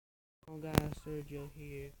Guys, Sergio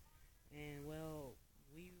here, and well,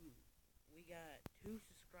 we got 2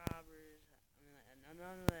 subscribers. I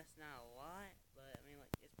know that's not a lot, but I mean,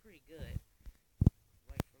 like, it's pretty good.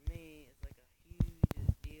 Like for me, it's like a huge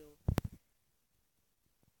deal.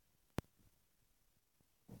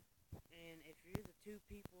 And if you're the 2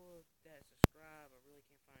 people that subscribe, I really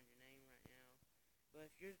can't find your name right now.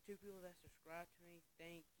 But if you're the 2 people that subscribe to me,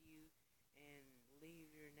 thank you, and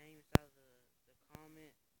leave your name inside of the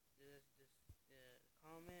comment, the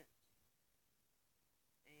comment,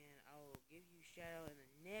 and I will give you a shout out in the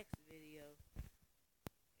next video.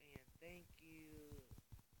 And thank you.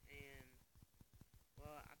 And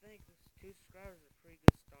well, I think this 2 subscribers is a pretty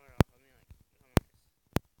good start off. I mean, like, come on,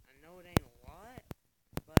 I know it ain't a lot,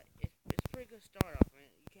 but it's a pretty good start off. I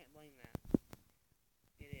mean, you can't blame that.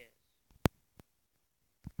 It is.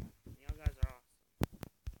 Y'all guys are awesome.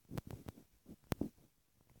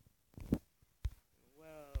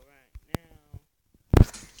 Well,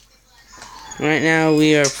 right now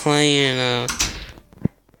we are playing.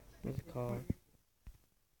 What's it called?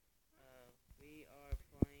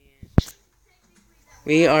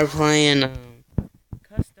 We are playing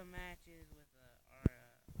custom matches with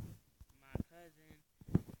my cousin,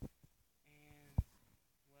 and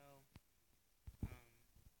well, um,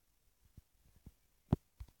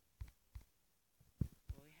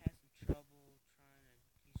 well, he had some trouble trying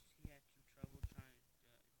to. He had some trouble trying to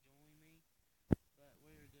join me, but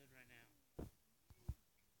we're good right now.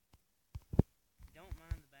 Don't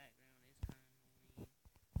mind the background; it's kind of annoying,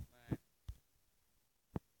 but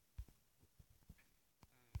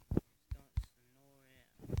just ignore it.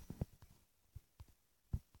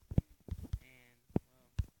 And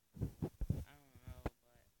well, I don't know,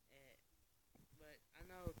 but I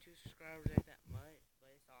know 2 subscribers ain't that much,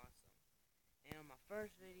 but it's awesome. And on my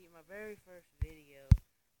very first video,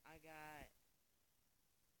 I got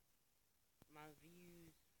my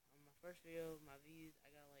views. On my first video, my views,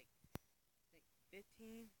 I got like, I think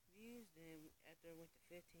 15 views. Then after it went to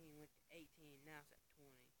 15, it went to 18. Now it's at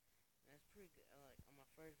 20. And that's pretty good. Like on my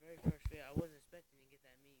very first video, I wasn't expecting to get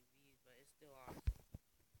that many views, but it's still awesome.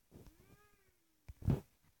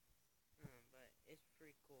 But it's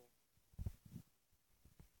pretty cool.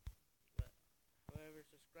 But whoever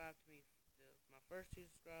subscribed to me, my first 2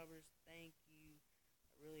 subscribers, thank you.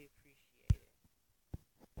 I really appreciate it.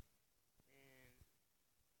 And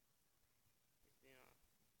it's been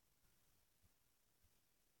awesome.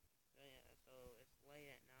 So yeah, so it's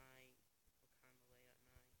late at night. We're kind of late at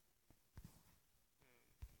night.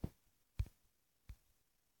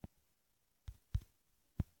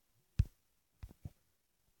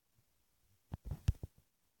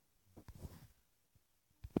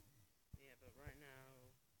 Um, yeah, but right now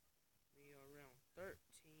we are around 13,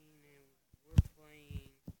 and we're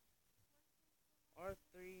playing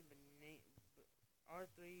R3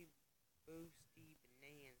 R3 Boosty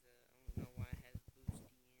Bonanza. I don't know why it has Boosty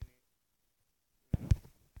in it.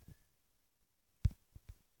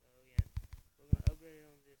 So yeah, we're gonna upgrade it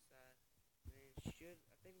on this side. And then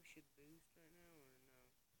I think we should boost right now, or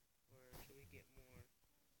no? Or should we get more of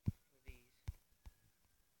these?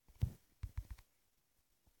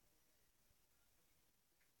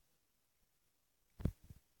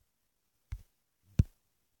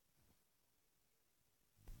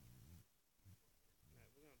 Alright,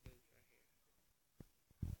 we're gonna boost right here.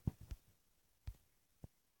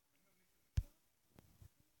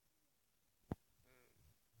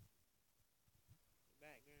 The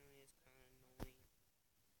background is kind of annoying, but yeah.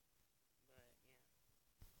 So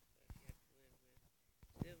if you have to live with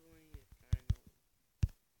sibling, it's kind of annoying.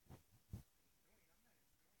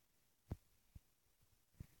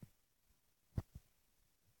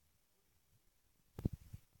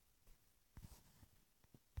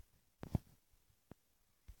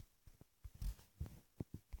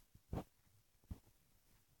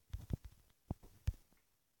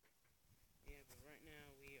 Yeah, but right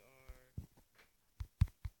now we are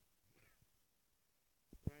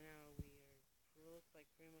looks like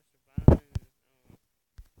pretty much surviving.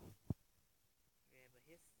 Yeah, but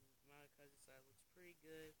my cousin's side looks pretty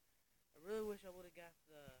good. I really wish I would have got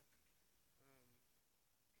the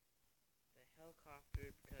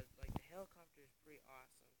helicopter, because like the helicopter is pretty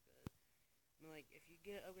awesome. Cause I mean, like, if you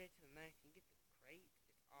get it upgraded to the max, you get the crate.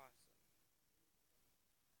 It's awesome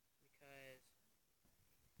because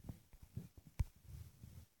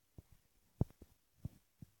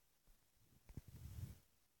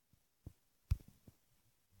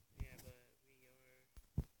yeah, but we are been,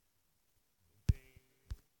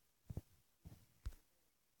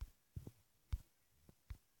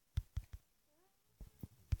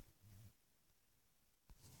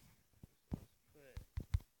 so let's put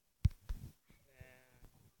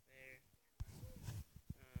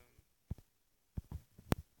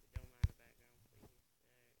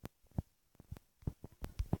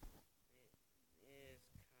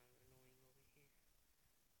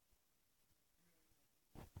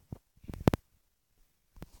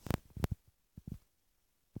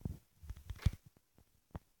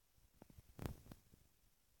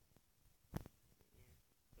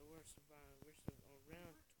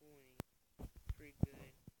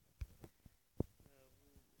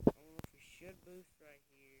boost right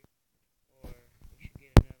here, or we should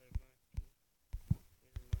get another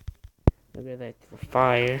monkey. Look at that for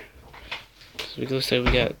fire. So it looks like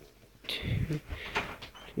we got two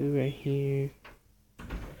right here. How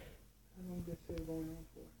long this is going on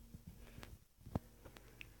for?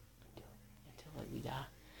 Until like we die.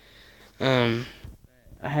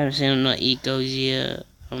 I haven't seen no ecos yet.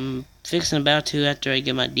 I'm fixing about to after I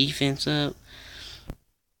get my defense up.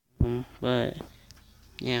 But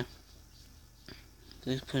yeah,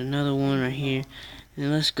 let's put another one right here,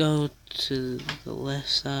 and let's go to the left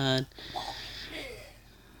side.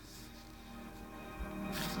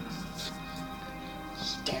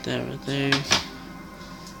 Put that right there.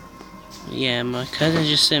 Yeah, my cousin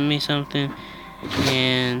just sent me something,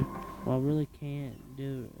 and well, I really can't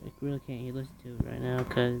listen to it right now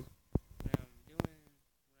because when I'm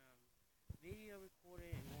video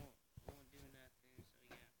recording, it won't do nothing.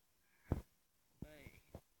 So yeah,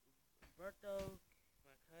 but Berto,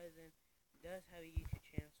 my cousin, does have a YouTube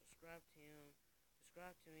channel. Subscribe to him.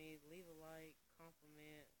 Subscribe to me. Leave a like,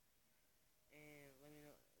 compliment, and let me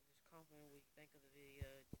know. Just compliment what you think of the video.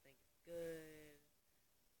 Do you think it's good?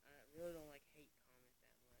 I really don't like hate comments that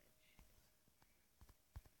much.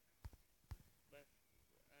 But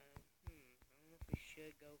I don't know if we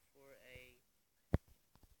should go for a.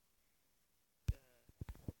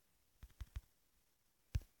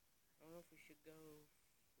 I don't know if we should go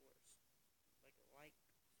for like a like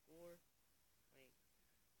score. Like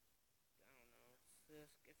I don't know.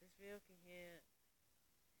 If this video can hit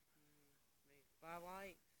maybe 5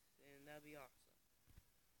 likes, and that'd be awesome.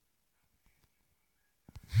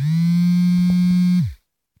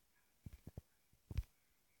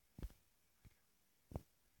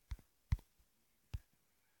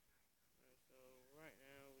 So right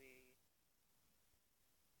now we're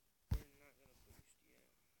not gonna boost yet.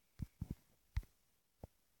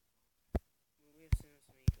 We have seen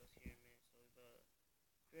some ecos here in a minute, so we better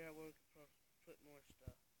figure out where we can put more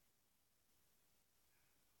stuff.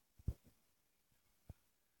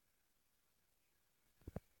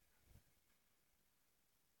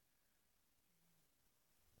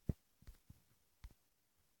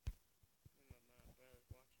 My brother's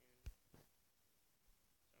watching something.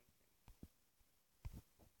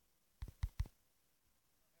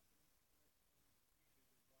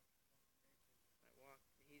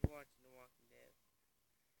 He's watching The Walking Dead.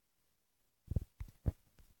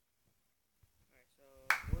 Alright, so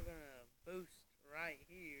we're gonna boost right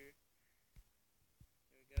here.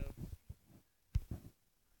 Here we go.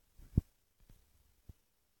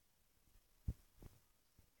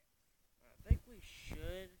 I think we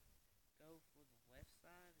should go for the west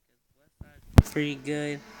side because the west side is pretty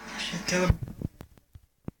good.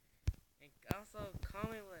 And also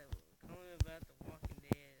comment about The Walking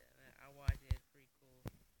Dead. I watch it. It's pretty cool.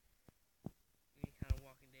 Any kind of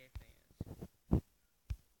Walking Dead fans.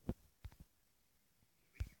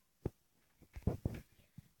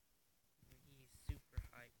 He's super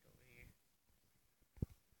hyped over here.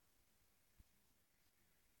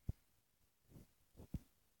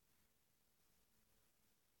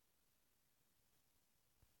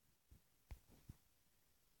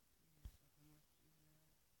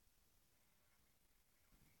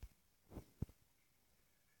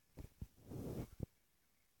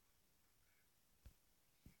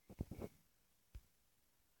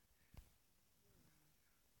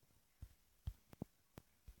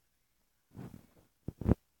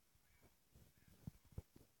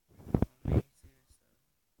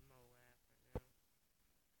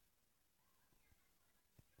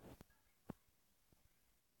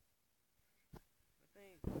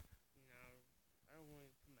 I don't want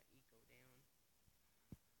to put my eco down.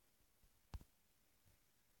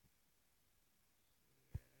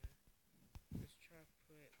 Let's try to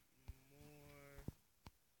put more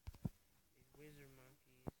these wizard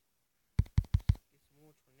monkeys. Get some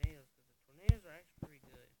more tornadoes because the tornadoes are actually pretty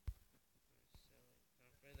good.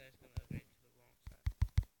 I'm afraid that's gonna upgrade to the wrong side.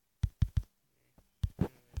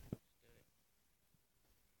 Yeah, let's do it.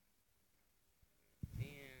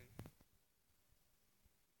 And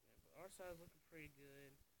but our side's looking pretty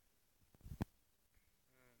good.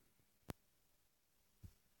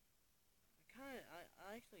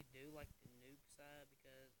 I actually do like the nuke side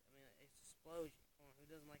because I mean it's explosion. Come on, who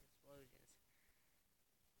doesn't like explosions?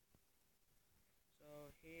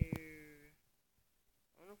 So here,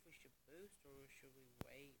 I don't know if we should boost or should we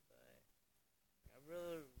wait, but I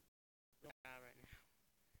really don't die right now.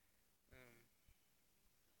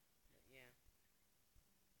 Yeah.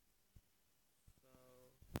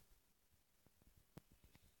 So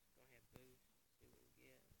just go ahead boost, see what we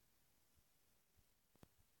get.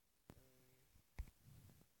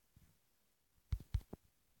 1,000,000.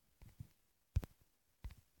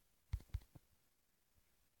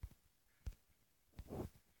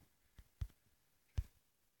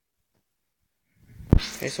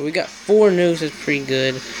 Okay, so we got 4 nukes. That's pretty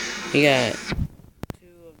good. We got 2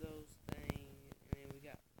 of those things, and then we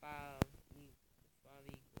got 5 equals.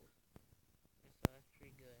 And so that's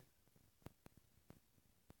pretty good.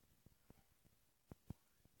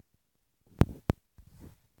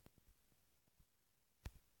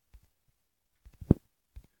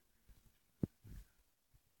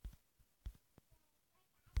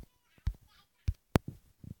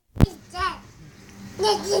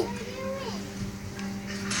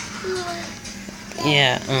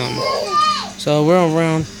 Yeah, so we're on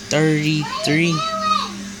round 33.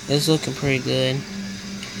 It's looking pretty good.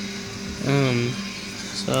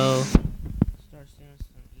 So Start seeing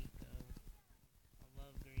some eco. I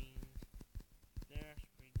love greens. They're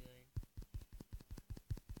actually pretty good.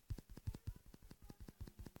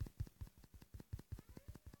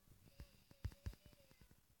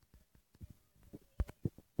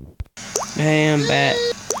 hey, I'm back.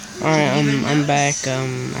 Alright, I'm back. I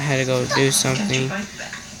had to go do something.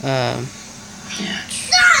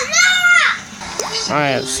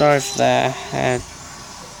 Alright, sorry for that. I had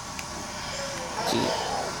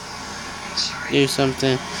to do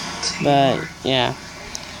something. But yeah.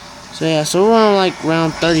 So we're on like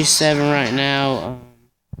round 37 right now.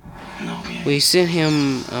 We sent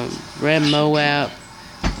him Red Moab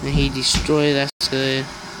and he destroyed. That's good.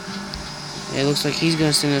 It looks like he's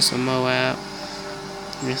gonna send us a Moab.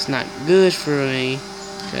 And it's not good for me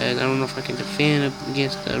because I don't know if I can defend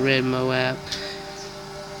against the Red Moab.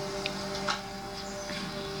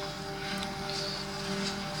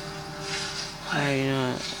 You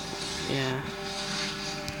know, yeah.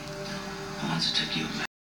 Once it took you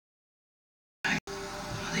back,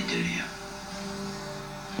 what they do to you?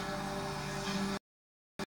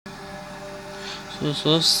 So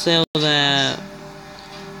let's sell that.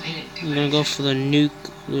 I'm gonna go for the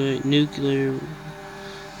nuclear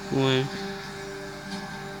one.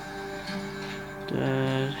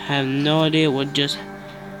 Have no idea what just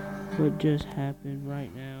happened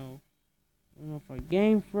right now. I don't know if our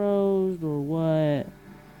game froze or what.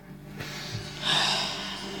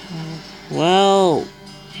 Well,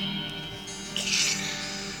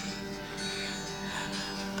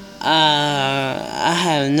 I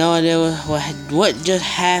have no idea what just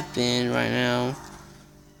happened right now.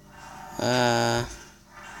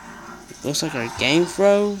 Looks like our game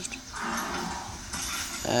froze.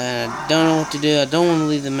 I don't know what to do. I don't want to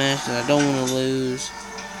leave the match because I don't want to lose.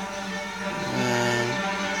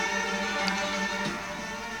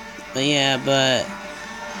 But yeah,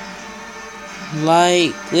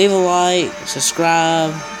 leave a like,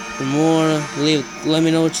 subscribe for more. Let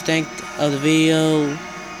me know what you think of the video.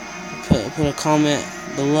 Put a comment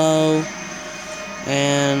below,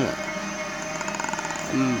 and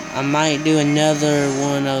I might do another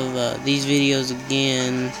one of these videos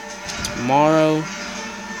again tomorrow.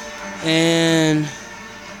 And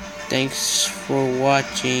thanks for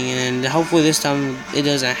watching, and hopefully this time it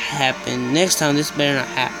doesn't happen. Next time this better not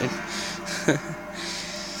happen.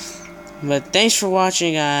 But thanks for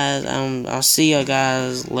watching, guys. I'll see you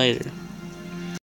guys later.